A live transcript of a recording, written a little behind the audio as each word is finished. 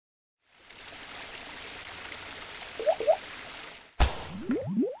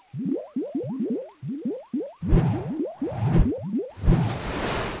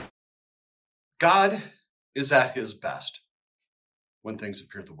God is at his best when things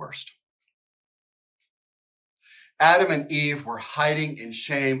appear the worst. Adam and Eve were hiding in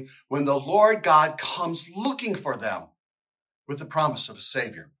shame when the Lord God comes looking for them with the promise of a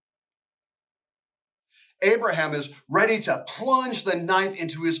Savior. Abraham is ready to plunge the knife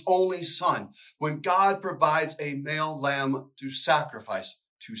into his only son when God provides a male lamb to sacrifice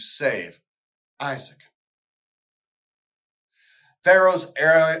to save Isaac. Pharaoh's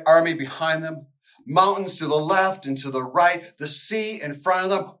army behind them, mountains to the left and to the right, the sea in front of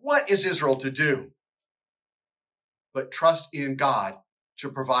them. What is Israel to do? But trust in God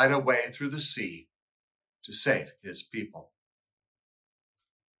to provide a way through the sea to save his people.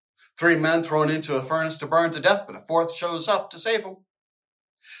 3 men thrown into a furnace to burn to death, but a fourth shows up to save them.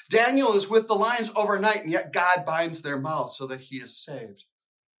 Daniel is with the lions overnight, and yet God binds their mouths so that he is saved.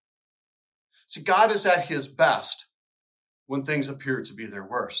 See, God is at his best when things appear to be their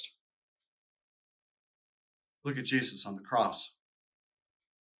worst. Look at Jesus on the cross.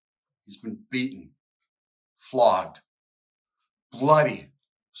 He's been beaten, flogged, bloody,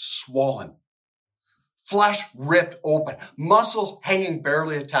 swollen, flesh ripped open, muscles hanging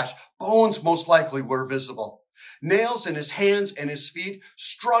barely attached, bones most likely were visible, nails in his hands and his feet,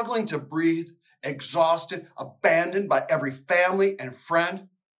 struggling to breathe, exhausted, abandoned by every family and friend,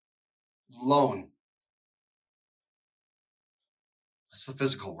 alone. That's the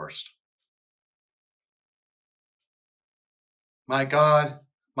physical worst. My God,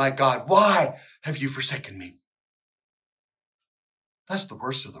 why have you forsaken me? That's the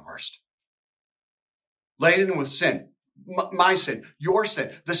worst of the worst. Laden with sin, my sin, your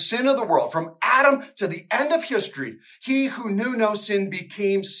sin, the sin of the world, from Adam to the end of history, he who knew no sin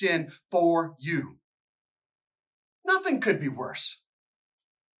became sin for you. Nothing could be worse.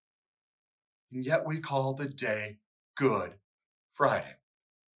 And yet we call the day Good Friday.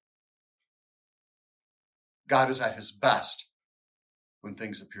 God is at his best when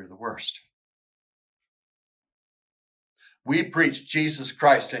things appear the worst. We preach Jesus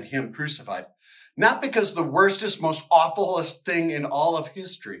Christ and him crucified, not because the worstest, most awfulest thing in all of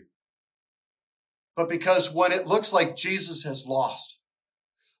history, but because when it looks like Jesus has lost,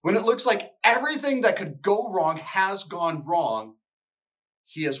 when it looks like everything that could go wrong has gone wrong,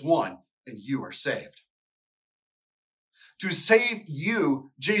 he has won and you are saved. To save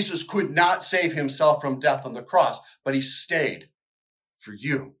you, Jesus could not save himself from death on the cross, but he stayed for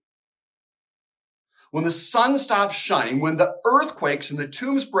you. When the sun stops shining, when the earth quakes and the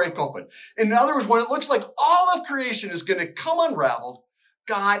tombs break open, in other words, when it looks like all of creation is going to come unraveled,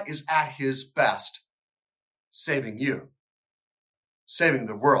 God is at his best, saving you, saving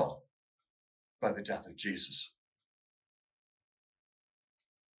the world by the death of Jesus.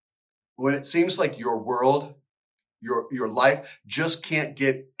 When it seems like your world, your life just can't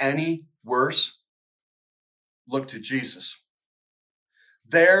get any worse, look to Jesus.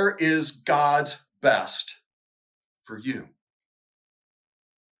 There is God's best for you.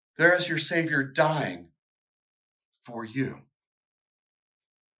 There is your Savior dying for you.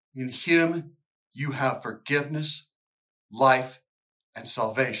 In him, you have forgiveness, life, and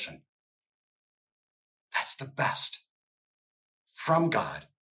salvation. That's the best from God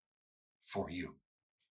for you.